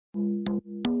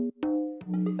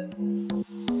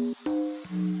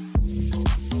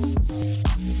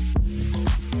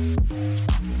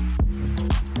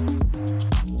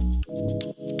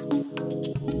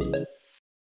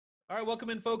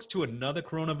Welcome in, folks, to another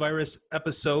coronavirus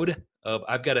episode of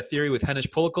I've Got a Theory with Henish.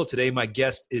 Today, my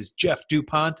guest is Jeff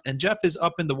Dupont, and Jeff is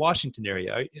up in the Washington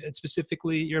area.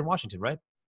 Specifically, you're in Washington, right?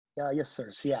 Yes,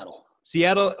 sir. Seattle.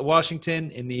 Seattle,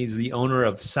 Washington, and he's the owner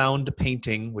of Sound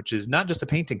Painting, which is not just a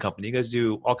painting company. You guys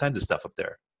do all kinds of stuff up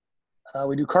there.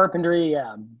 We do carpentry,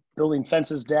 building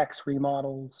fences, decks,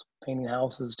 remodels, painting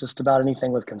houses, just about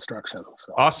anything with construction.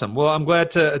 So. Awesome. Well, I'm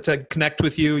glad to connect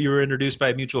with you. You were introduced by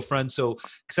a mutual friend, so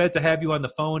excited to have you on the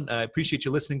phone. I appreciate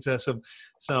you listening to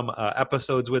some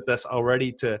episodes with us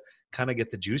already to kind of get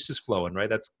the juices flowing, right?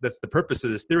 That's the purpose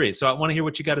of this theory. So I want to hear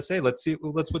what you got to say. What's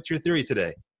your theory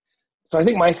today? So I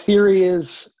think my theory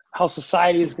is how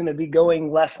society is going to be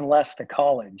going less and less to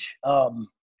college.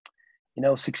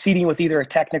 Succeeding with either a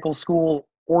technical school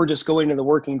or just going to the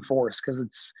working force.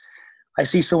 Because I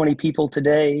see so many people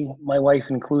today, my wife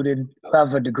included, who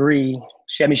have a degree.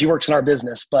 She works in our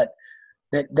business, but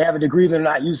they have a degree, they're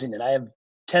not using it. I have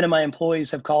 10 of my employees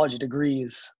have college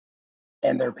degrees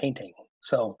and they're painting.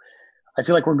 So I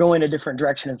feel like we're going a different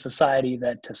direction in society,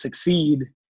 that to succeed,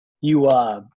 you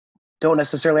don't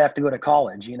necessarily have to go to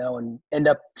college, and end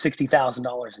up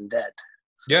 $60,000 in debt.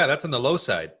 Yeah, that's on the low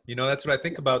side. That's what I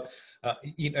think about,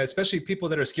 especially people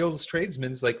that are skilled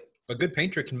tradesmen. Like a good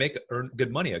painter can earn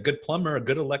good money. A good plumber, a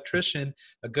good electrician,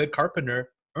 a good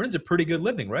carpenter earns a pretty good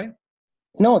living, right?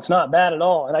 No, it's not bad at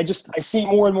all. And I see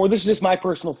more and more, this is just my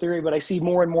personal theory, but I see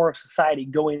more and more of society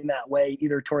going that way,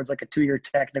 either towards like a 2-year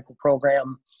technical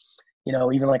program,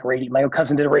 even like my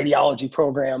cousin did a radiology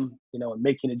program, and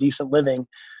making a decent living.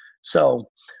 So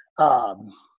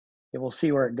we'll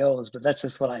see where it goes, but that's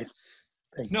just what I think.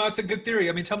 No, it's a good theory.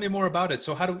 I mean, tell me more about it.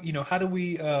 So how do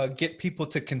we get people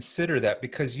to consider that?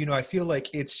 Because, I feel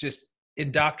like it's just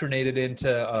indoctrinated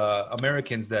into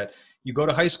Americans that you go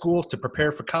to high school to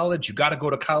prepare for college, you got to go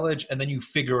to college, and then you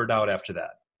figure it out after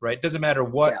that, right? Doesn't matter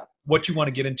what you want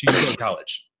to get into, you go to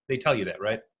college. They tell you that,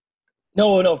 right?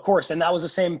 No, of course. And that was the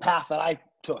same path that I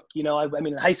took. In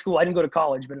high school, I didn't go to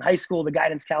college, but in high school, the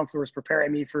guidance counselor was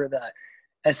preparing me for the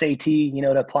SAT,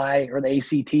 to apply, or the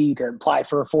ACT to apply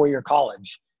for a 4-year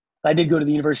college. I did go to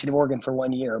the University of Oregon for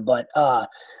 1 year, but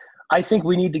I think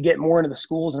we need to get more into the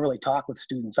schools and really talk with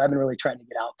students. I've been really trying to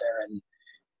get out there and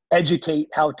educate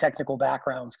how technical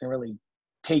backgrounds can really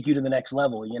take you to the next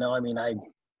level. I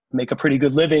make a pretty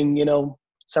good living,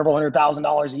 several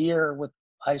 $100,000 a year with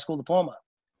a high school diploma.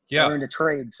 Yeah. I learned a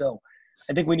trade. So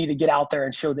I think we need to get out there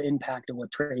and show the impact of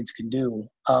what trades can do.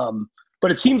 But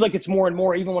it seems like it's more and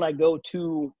more, even when I go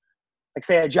to, like,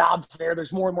 say, a job fair,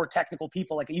 there's more and more technical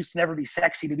people. Like, it used to never be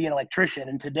sexy to be an electrician.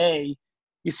 And today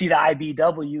you see the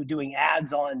IBW doing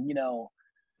ads on,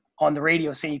 on the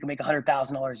radio saying you can make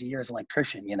 $100,000 a year as an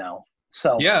electrician,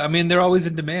 So yeah, I mean, they're always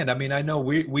in demand. I mean, I know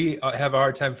we have a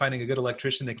hard time finding a good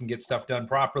electrician that can get stuff done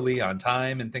properly on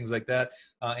time and things like that.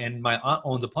 And my aunt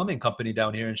owns a plumbing company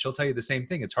down here, and she'll tell you the same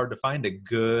thing. It's hard to find a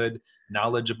good,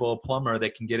 knowledgeable plumber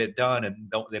that can get it done and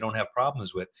they don't have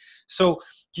problems with. So,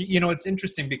 it's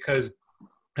interesting because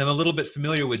I'm a little bit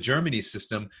familiar with Germany's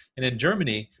system. And in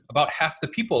Germany, about half the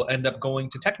people end up going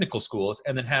to technical schools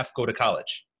and then half go to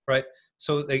college, right?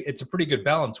 So it's a pretty good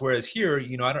balance. Whereas here,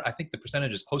 I think the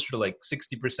percentage is closer to like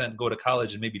 60% go to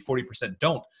college and maybe 40%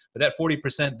 don't. But that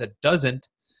 40% that doesn't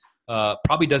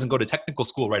probably doesn't go to technical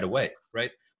school right away,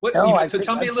 right? So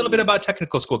tell me a little bit about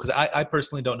technical school, because I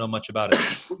personally don't know much about it.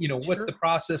 What's the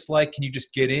process like? Can you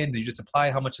just get in? Do you just apply?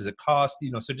 How much does it cost?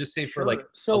 So just say for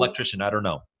electrician, I don't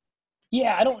know.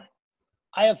 Yeah,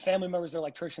 I have family members that are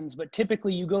electricians, but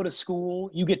typically you go to school,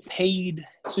 you get paid.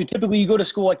 So typically you go to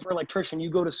school, like for an electrician,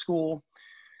 you go to school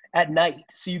at night.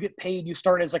 So you get paid, you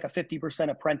start as like a 50%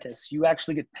 apprentice. You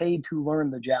actually get paid to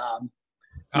learn the job.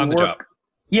 Job.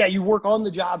 Yeah, you work on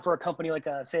the job for a company like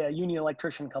say a union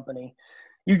electrician company.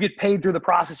 You get paid through the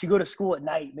process. You go to school at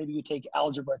night. Maybe you take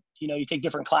algebra, you take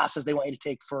different classes they want you to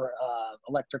take for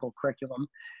electrical curriculum.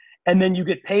 And then you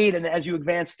get paid. And as you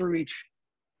advance through each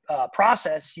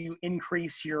process, you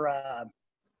increase your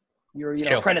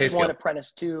scale, apprentice 1,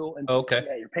 apprentice 2, and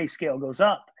your pay scale goes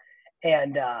up.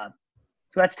 And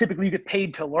so that's typically you get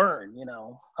paid to learn,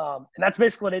 and that's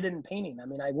basically what I did in painting. I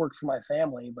mean, I worked for my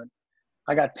family, but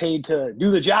I got paid to do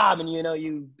the job, and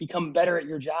you become better at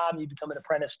your job, and you become an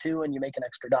apprentice 2, and you make an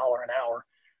extra $1 an hour.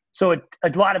 So a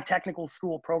lot of technical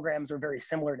school programs are very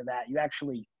similar to that. You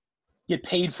actually get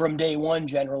paid from day one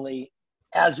generally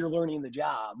as you're learning the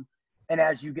job. And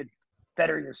as you get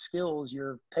better your skills,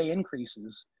 your pay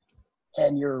increases,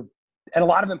 and a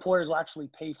lot of employers will actually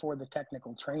pay for the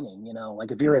technical training.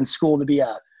 Like if you're in school to be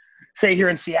say here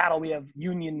in Seattle, we have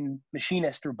union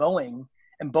machinists through Boeing,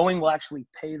 and Boeing will actually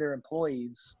pay their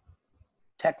employees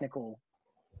technical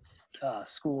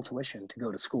school tuition to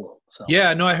go to school. So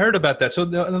yeah, no, I heard about that. So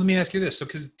let me ask you this. So,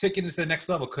 because taking it to the next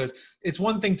level, because it's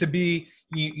one thing to be,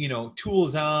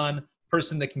 tools on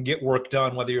person that can get work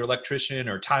done, whether you're an electrician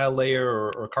or tile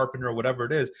layer or carpenter or whatever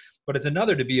it is, but it's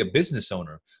another to be a business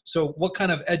owner. So what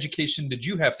kind of education did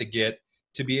you have to get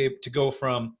to be able to go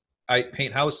from I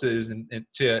paint houses and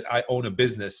to I own a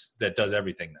business that does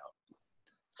everything now?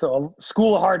 So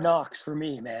school of hard knocks for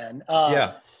me, man.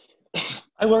 Yeah.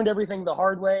 I learned everything the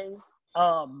hard way.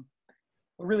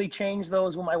 Really changed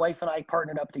those when my wife and I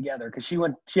partnered up together, because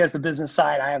she has the business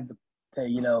side, I have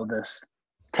this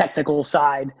technical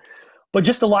side, but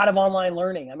just a lot of online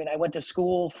learning. I mean, I went to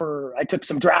school I took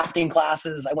some drafting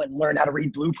classes. I went and learned how to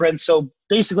read blueprints. So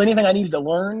basically anything I needed to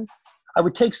learn, I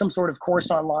would take some sort of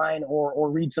course online or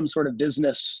read some sort of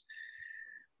business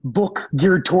book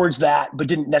geared towards that, but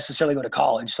didn't necessarily go to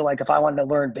college. So like if I wanted to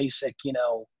learn basic,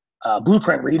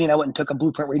 blueprint reading, I went and took a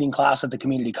blueprint reading class at the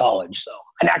community college. So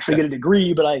I didn't actually get a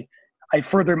degree, but I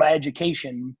furthered my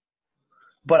education,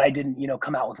 but I didn't,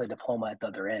 come out with a diploma at the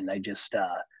other end. I just,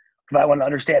 if I wanted to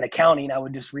understand accounting, I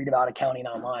would just read about accounting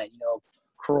online,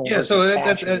 Yeah, so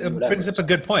that brings up a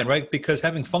good point, right? Because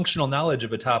having functional knowledge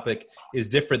of a topic is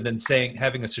different than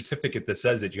having a certificate that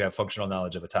says that you have functional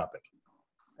knowledge of a topic.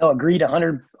 No, agreed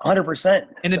 100%.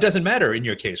 And it doesn't matter in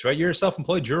your case, right? You're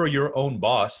self-employed, you're your own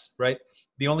boss, right?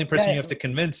 The only person you have to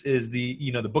convince is the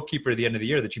bookkeeper at the end of the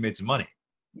year that you made some money.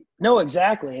 No,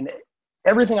 exactly. And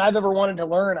everything I've ever wanted to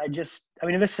learn,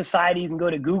 in this society, you can go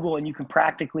to Google and you can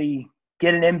practically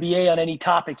get an MBA on any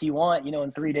topic you want,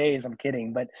 in 3 days. I'm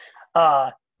kidding. But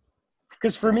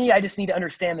because for me, I just need to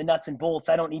understand the nuts and bolts.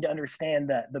 I don't need to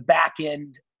understand the back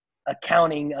end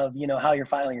accounting of, how you're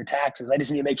filing your taxes. I just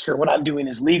need to make sure what I'm doing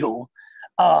is legal.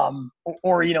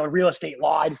 Or real estate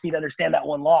law, I just need to understand that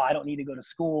one law. I don't need to go to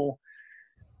school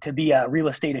to be a real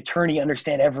estate attorney,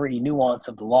 understand every nuance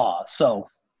of the law. So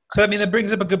I mean, that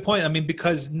brings up a good point. I mean,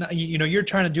 because, you're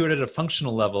trying to do it at a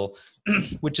functional level,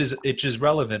 which is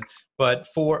relevant, but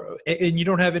and you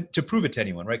don't have it to prove it to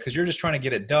anyone, right? Because you're just trying to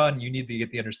get it done. You need to get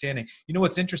the understanding. You know,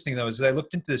 what's interesting though, is I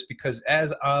looked into this because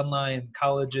as online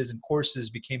colleges and courses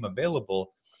became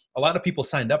available, a lot of people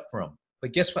signed up for them.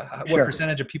 But guess what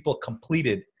percentage of people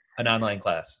completed an online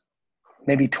class?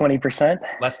 Maybe 20%?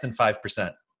 Less than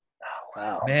 5%.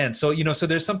 Wow. Man, so so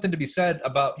there's something to be said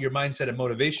about your mindset and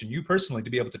motivation. You personally to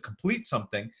be able to complete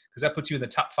something, because that puts you in the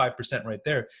top 5% right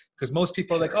there. Because most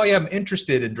people are like, oh yeah, I'm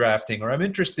interested in drafting, or I'm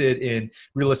interested in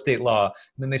real estate law.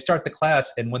 And then they start the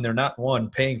class, and when they're not, one,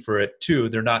 paying for it, two,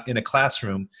 they're not in a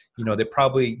classroom, that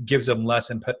probably gives them less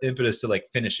impetus to like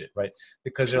finish it, right?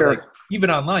 Because they're like,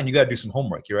 even online, you got to do some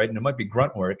homework, right? And it might be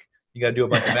grunt work. You got to do a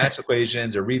bunch of math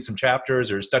equations or read some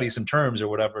chapters or study some terms or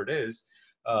whatever it is.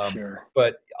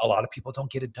 But a lot of people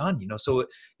don't get it done, so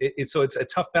it's a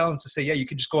tough balance to say, yeah, you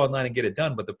can just go online and get it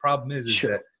done. But the problem is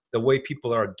that the way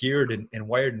people are geared and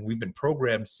wired, and we've been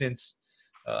programmed since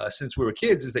we were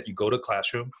kids, is that you go to a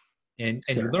classroom and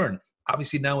you learn.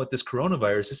 Obviously now with this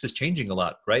coronavirus, this is changing a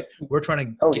lot, right? We're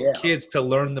trying to get kids to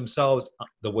learn themselves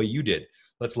the way you did.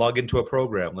 Let's log into a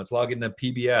program. Let's log into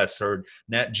PBS or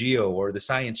Nat Geo or the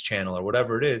Science Channel or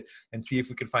whatever it is, and see if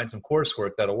we can find some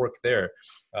coursework that'll work there.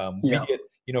 We get,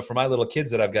 for my little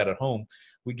kids that I've got at home,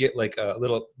 we get like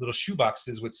little shoe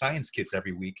boxes with science kits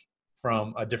every week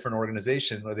from a different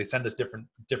organization, or they send us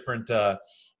different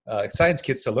science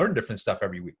kits to learn different stuff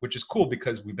every week, which is cool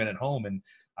because we've been at home and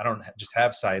I don't just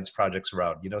have science projects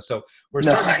around, so we're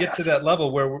starting to get to that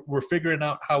level where we're figuring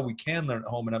out how we can learn at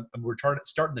home, and we're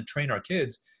starting to train our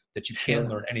kids that you can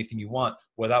learn anything you want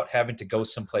without having to go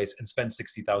someplace and spend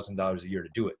 $60,000 a year to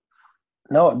do it.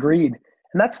 No, agreed.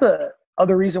 And that's the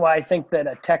other reason why I think that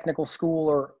a technical school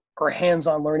or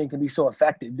hands-on learning can be so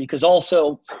effective, because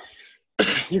also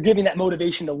you're giving that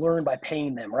motivation to learn by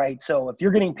paying them, right? So if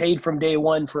you're getting paid from day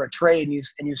one for a trade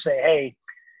and you say, hey,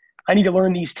 I need to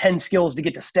learn these 10 skills to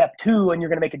get to step 2, and you're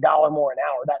going to make $1 more an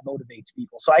hour, that motivates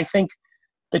people. So I think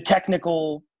the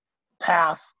technical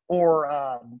path or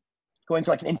going to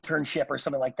like an internship or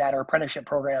something like that, or apprenticeship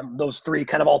program, those three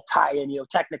kind of all tie in.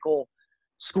 Technical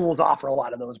schools offer a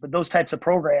lot of those, but those types of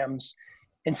programs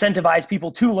incentivize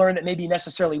people to learn that maybe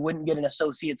necessarily wouldn't get an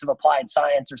associates of applied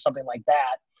science or something like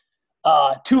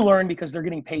that, to learn because they're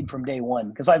getting paid from day one.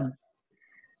 Because I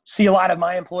see a lot of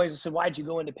my employees that said, why'd you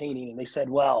go into painting? And they said,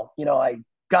 well, I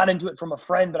got into it from a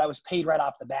friend, but I was paid right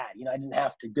off the bat. I didn't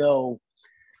have to go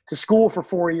to school for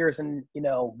 4 years and,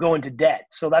 go into debt.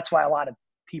 So that's why a lot of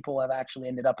people have actually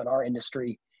ended up in our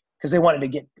industry, because they wanted to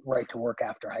get right to work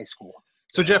after high school.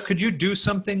 So Jeff, could you do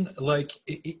something like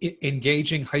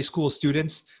engaging high school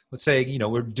students? Let's say,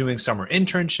 we're doing summer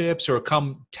internships, or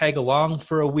come tag along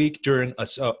for a week during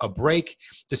a break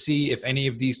to see if any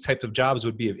of these types of jobs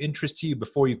would be of interest to you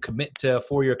before you commit to a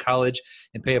 4-year college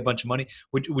and pay a bunch of money.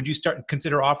 Would you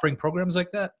consider offering programs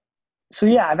like that? So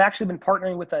yeah, I've actually been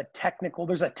partnering with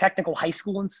there's a technical high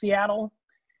school in Seattle.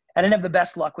 I didn't have the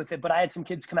best luck with it, but I had some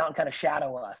kids come out and kind of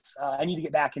shadow us. I need to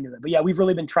get back into it. But yeah, we've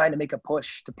really been trying to make a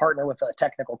push to partner with a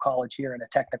technical college here and a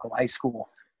technical high school.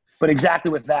 But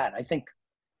exactly with that, I think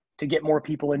to get more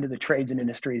people into the trades and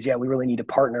industries, yeah, we really need to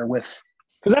partner with,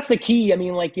 because that's the key. I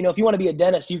mean, if you want to be a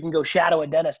dentist, you can go shadow a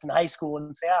dentist in high school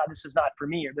and say, this is not for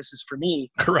me, or this is for me.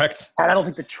 Correct. And I don't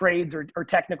think the trades or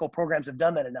technical programs have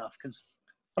done that enough. Because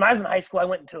when I was in high school, I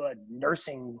went into a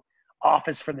nursing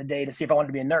office for the day to see if I wanted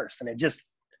to be a nurse. And it just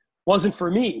wasn't for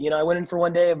me. I went in for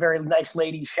one day, a very nice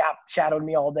lady shadowed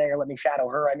me all day, or let me shadow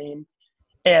her, and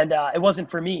it wasn't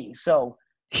for me. So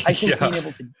I think being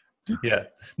able to. Yeah.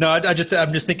 No, I'm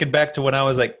just thinking back to when I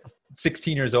was like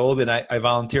 16 years old, and I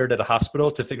volunteered at a hospital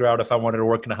to figure out if I wanted to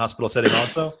work in a hospital setting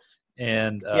also.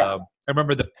 And I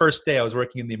remember the first day I was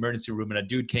working in the emergency room, and a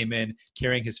dude came in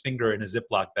carrying his finger in a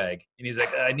Ziploc bag. And he's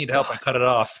like, I need help. I cut it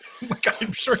off. I'm like,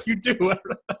 I'm sure you do.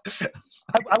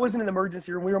 I wasn't in the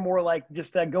emergency room. We were more like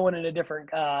just going into different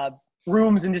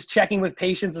rooms and just checking with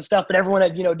patients and stuff. But everyone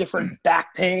had, different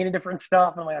back pain and different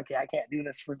stuff. And I'm like, okay, I can't do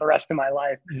this for the rest of my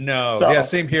life. No. So, yeah,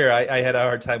 same here. I had a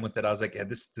hard time with it. I was like, yeah,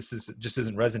 this just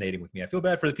isn't resonating with me. I feel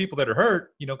bad for the people that are hurt,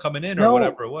 coming in or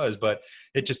whatever it was. But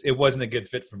it wasn't a good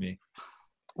fit for me.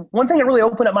 One thing that really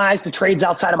opened up my eyes to trades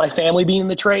outside of my family being in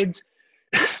the trades,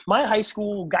 my high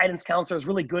school guidance counselor was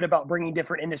really good about bringing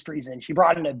different industries in. She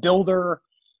brought in a builder,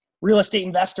 real estate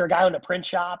investor, a guy on a print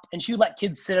shop, and she would let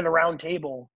kids sit at a round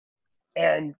table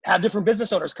and have different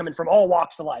business owners come in from all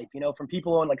walks of life, from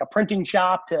people on like a printing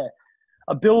shop to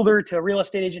a builder to a real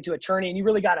estate agent to attorney. And you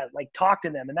really got to talk to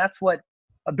them. And that's what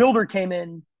a builder came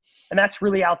in. And that's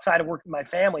really outside of working with my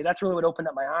family. That's really what opened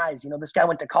up my eyes. This guy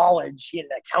went to college. He had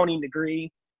an accounting degree.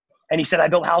 And he said, I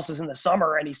built houses in the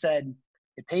summer. And he said,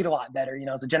 it paid a lot better,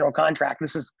 as a general contract.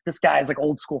 This guy is like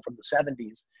old school from the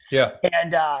 70s. Yeah.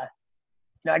 And,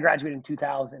 I graduated in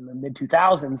 2000, the mid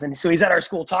 2000s. And so he's at our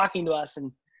school talking to us.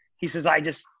 And he says, I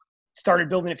just started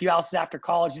building a few houses after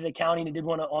college, did accounting, and did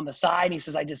one on the side. And he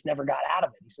says, I just never got out of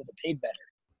it. He said, it paid better.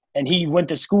 And he went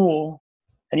to school.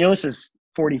 And, this is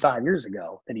 45 years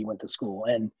ago that he went to school.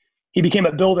 And he became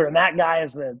a builder. And that guy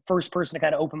is the first person to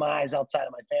kind of open my eyes outside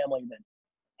of my family that,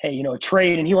 hey, a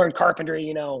trade. And he learned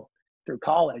carpentry, through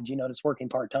college, just working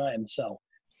part-time. So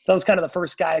that was kind of the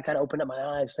first guy that kind of opened up my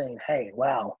eyes saying, hey,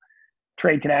 wow,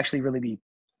 trade can actually really be,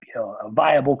 a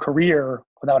viable career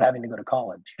without having to go to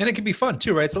college. And it can be fun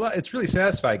too, right? It's really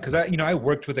satisfying because I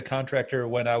worked with a contractor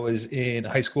when I was in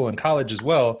high school and college as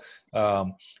well,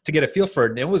 to get a feel for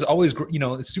it. And it was always,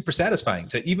 it's super satisfying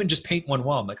to even just paint one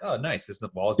wall. I'm like, oh, nice. The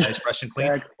wall is nice, fresh and clean.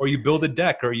 Exactly. Or you build a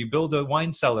deck, or you build a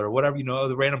wine cellar, or whatever,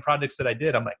 the random projects that I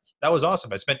did. I'm like, that was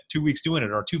awesome. I spent 2 weeks doing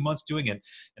it or 2 months doing it.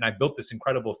 And I built this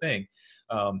incredible thing.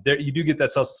 There, you do get that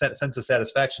sense of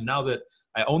satisfaction. Now that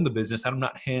I own the business, I'm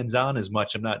not hands-on as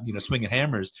much. I'm not, swinging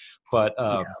hammers, but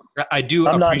I do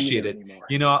appreciate it.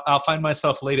 Anymore. I'll find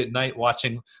myself late at night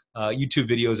watching YouTube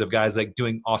videos of guys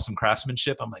doing awesome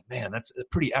craftsmanship. I'm like, man, that's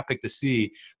pretty epic to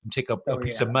see them take a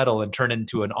piece of metal and turn it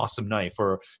into an awesome knife,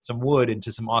 or some wood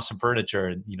into some awesome furniture,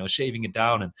 and, shaving it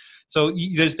down. And so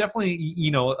there's definitely,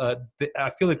 I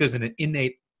feel like there's an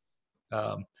innate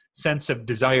sense of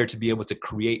desire to be able to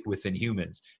create within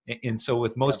humans. And so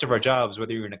with most of our jobs,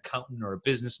 whether you're an accountant or a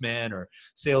businessman or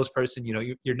salesperson,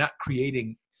 you're not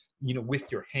creating,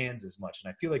 with your hands as much.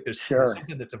 And I feel like there's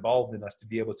something that's evolved in us to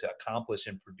be able to accomplish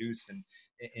and produce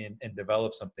and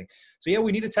develop something. So yeah,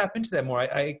 we need to tap into that more.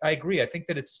 I agree. I think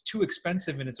that it's too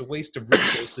expensive and it's a waste of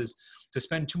resources to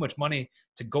spend too much money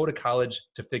to go to college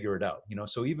to figure it out.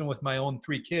 So even with my own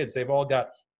 3 kids, they've all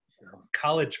got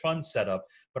college funds set up,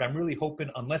 but I'm really hoping,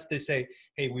 unless they say,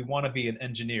 hey, we want to be an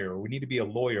engineer, or we need to be a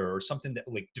lawyer, or something that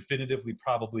definitively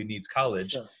probably needs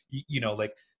college,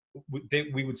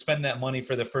 we would spend that money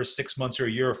for the first 6 months or a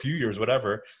year, or a few years,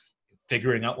 whatever,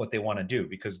 figuring out what they want to do.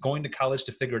 Because going to college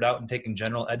to figure it out and taking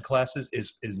general ed classes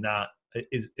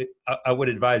I would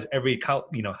advise every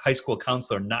high school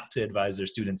counselor not to advise their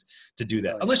students to do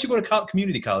that, unless you go to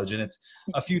community college and it's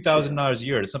a few $1,000s a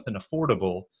year. It's something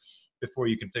affordable before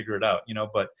you can figure it out,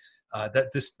 but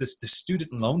that the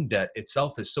student loan debt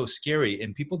itself is so scary,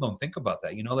 and people don't think about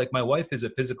that. My wife is a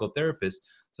physical therapist,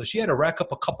 so she had to rack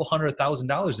up a couple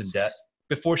 $100,000 in debt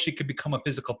before she could become a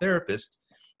physical therapist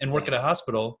and work at a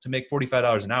hospital to make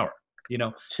 $45 an hour.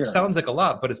 Sure. Sounds like a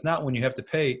lot, but it's not when you have to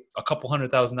pay a couple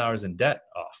 $100,000 in debt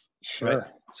off. Sure. Right.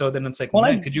 So then it's like, well,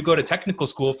 man, could you go to technical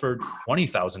school for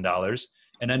 $20,000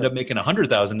 and end up making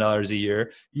 $100,000 a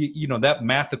year? That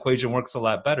math equation works a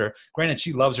lot better. Granted,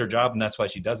 she loves her job and that's why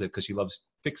she does it, because she loves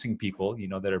fixing people,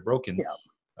 that are broken.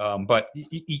 Yeah. But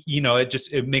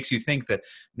it makes you think that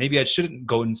maybe I shouldn't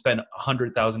go and spend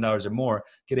 $100,000 or more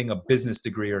getting a business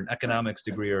degree or an economics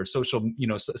degree or social,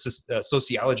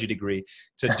 sociology degree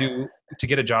to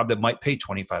get a job that might pay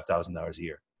 $25,000 a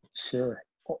year. Sure.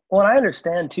 Well, I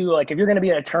understand too, like if you're going to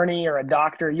be an attorney or a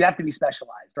doctor, you have to be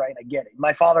specialized, right? I get it.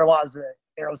 My father-in-law is an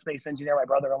aerospace engineer. My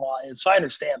brother-in-law is, so I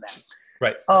understand that.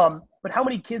 Right. But how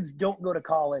many kids don't go to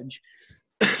college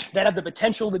that have the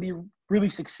potential to really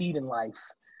succeed in life,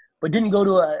 but didn't go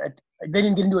to they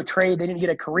didn't get into a trade, they didn't get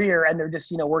a career, and they're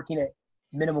just, working at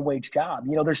minimum wage job.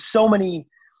 There's so many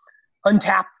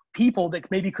untapped people that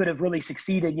maybe could have really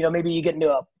succeeded. Maybe you get into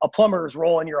a plumber's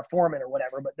role and you're a foreman or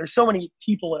whatever, but there's so many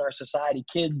people in our society,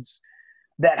 kids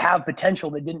that have potential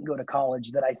that didn't go to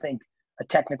college, that I think a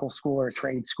technical school or a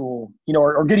trade school,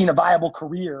 or getting a viable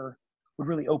career would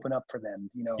really open up for them.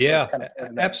 Yeah,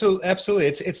 so absolutely.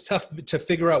 It's tough to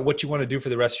figure out what you want to do for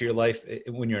the rest of your life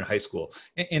when you're in high school.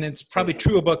 And it's probably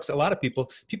true about a lot of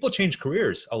people. People change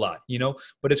careers a lot,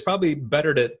 but it's probably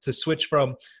better to switch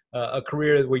from a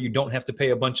career where you don't have to pay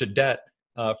a bunch of debt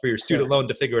for your student loan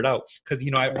to figure it out. Because,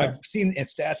 I've seen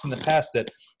stats in the past that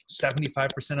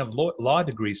 75% of law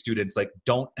degree students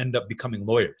don't end up becoming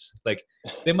lawyers. Like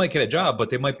they might get a job, but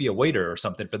they might be a waiter or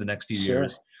something for the next few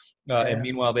years. And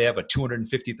meanwhile, they have a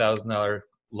 $250,000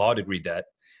 law degree debt.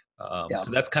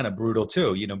 So that's kind of brutal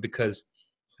too, because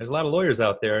there's a lot of lawyers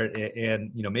out there,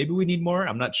 and maybe we need more.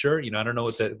 I'm not sure. I don't know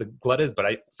what the glut is, but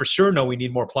I for sure know we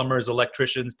need more plumbers,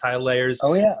 electricians, tile layers,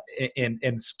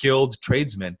 and skilled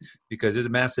tradesmen, because there's a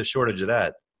massive shortage of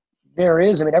that. There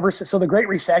is. I mean, so the Great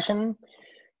Recession,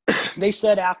 they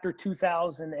said after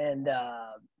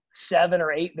 2007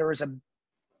 or 8, there was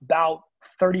about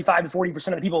 35 to 40%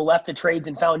 of the people left the trades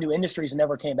and found new industries and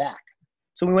never came back.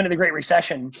 So we went into the Great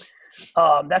Recession.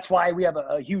 That's why we have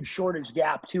a huge shortage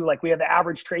gap too. Like we have the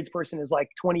average tradesperson is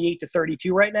 28 to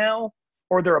 32 right now,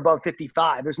 or they're above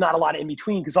 55. There's not a lot in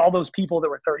between, because all those people that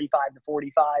were 35 to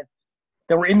 45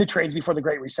 that were in the trades before the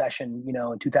Great Recession,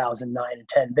 in 2009 and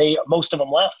 10, most of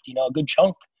them left, a good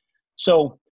chunk.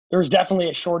 So there's definitely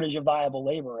a shortage of viable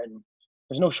labor, and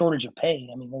there's no shortage of pay.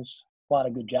 I mean, there's a lot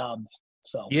of good jobs.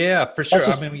 So yeah, for sure.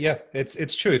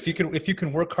 It's true. If you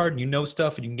can work hard and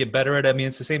stuff and you can get better at it. I mean,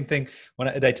 it's the same thing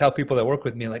when I tell people that work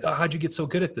with me, like, oh, how'd you get so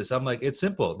good at this? I'm like, it's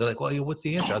simple. They're like, well, what's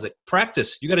the answer? I was like,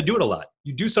 practice. You got to do it a lot.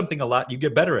 You do something a lot, you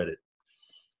get better at it.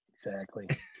 Exactly.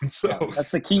 And so that's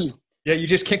the key. Yeah, you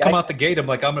just can't come out the gate. I'm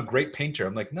like, I'm a great painter.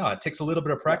 I'm like, no, it takes a little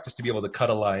bit of practice to be able to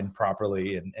cut a line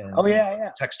properly and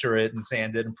texture it and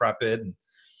sand it and prep it. And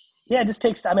yeah, it just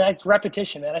takes, it's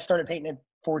repetition, man. I started painting at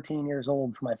 14 years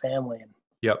old for my family. And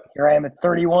yep. Here I am at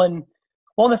 31.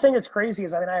 Well, the thing that's crazy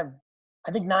is, I have,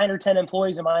 I think 9 or 10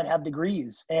 employees of mine have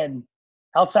degrees. And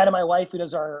outside of my wife,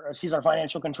 she's our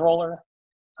financial controller.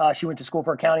 She went to school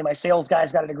for accounting. My sales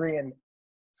guy's got a degree in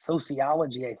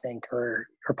sociology, I think, or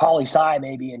poli-sci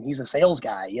maybe, and he's a sales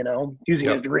guy, using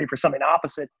his degree for something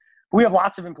opposite. But we have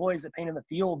lots of employees that paint in the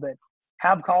field that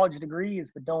have college degrees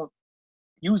but don't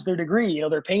use their degree.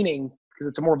 They're painting because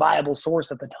it's a more viable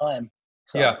source at the time.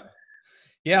 So.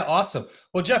 Yeah, awesome.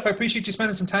 Well, Jeff, I appreciate you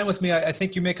spending some time with me. I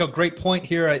think you make a great point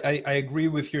here. I agree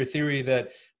with your theory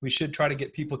that we should try to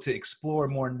get people to explore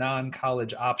more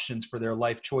non-college options for their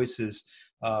life choices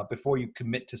before you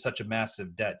commit to such a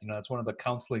massive debt. That's one of the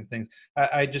counseling things.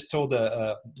 I just told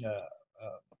a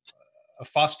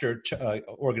foster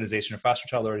organization or foster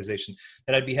child organization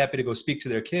that I'd be happy to go speak to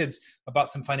their kids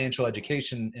about some financial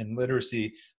education and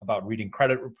literacy, about reading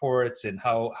credit reports and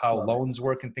how loans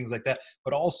work and things like that,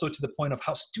 but also to the point of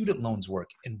how student loans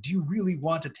work. And do you really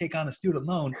want to take on a student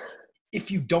loan if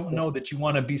you don't know that you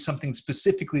want to be something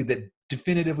specifically that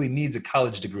definitively needs a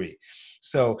college degree?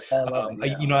 So,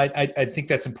 I think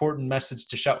that's an important message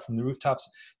to shout from the rooftops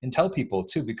and tell people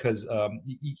too, because,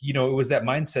 it was that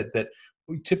mindset that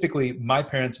typically my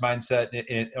parents' mindset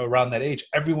around that age,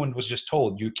 everyone was just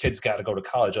told, you kids got to go to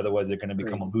college. Otherwise they're going to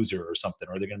become a loser or something,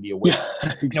 or they're going to be a waste,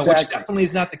 exactly. Which definitely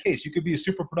is not the case. You could be a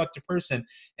super productive person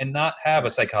and not have a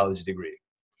psychology degree.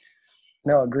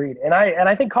 No, agreed. And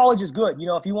I think college is good.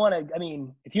 If you want to,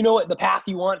 if you know what the path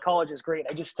you want, college is great.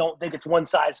 I just don't think it's one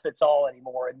size fits all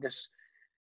anymore. And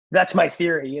that's my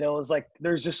theory. It's like,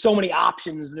 there's just so many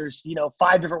options. There's,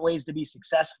 5 different ways to be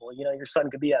successful. Your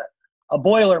son could be a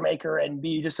boiler maker and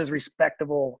be just as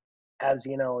respectable as,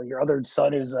 your other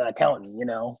son who's an accountant,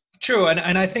 True.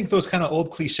 And I think those kind of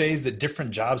old cliches that different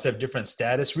jobs have different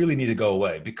status really need to go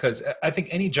away, because I think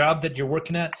any job that you're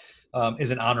working at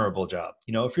is an honorable job.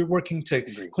 You know, if you're working to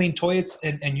Agreed. clean toilets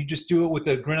and you just do it with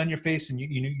a grin on your face and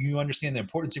you understand the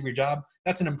importance of your job,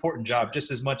 that's an important job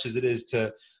just as much as it is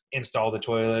to install the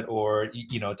toilet or,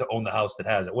 you know, to own the house that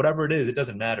has it. Whatever it is, it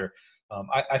doesn't matter.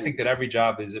 I think that every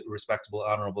job is a respectable,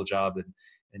 honorable job.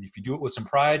 And if you do it with some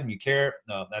pride and you care,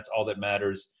 that's all that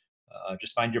matters.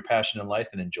 Just find your passion in life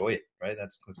and enjoy it, right?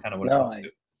 That's kind of what it comes to.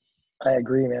 I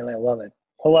agree, man. I love it.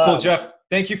 Well, cool, Jeff.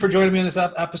 Thank you for joining me in this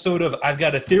episode of I've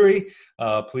Got a Theory.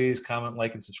 Please comment,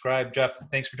 like, and subscribe. Jeff,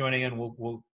 thanks for joining in.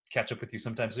 We'll catch up with you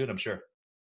sometime soon, I'm sure.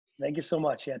 Thank you so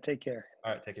much. Yeah, take care.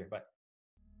 All right, take care. Bye.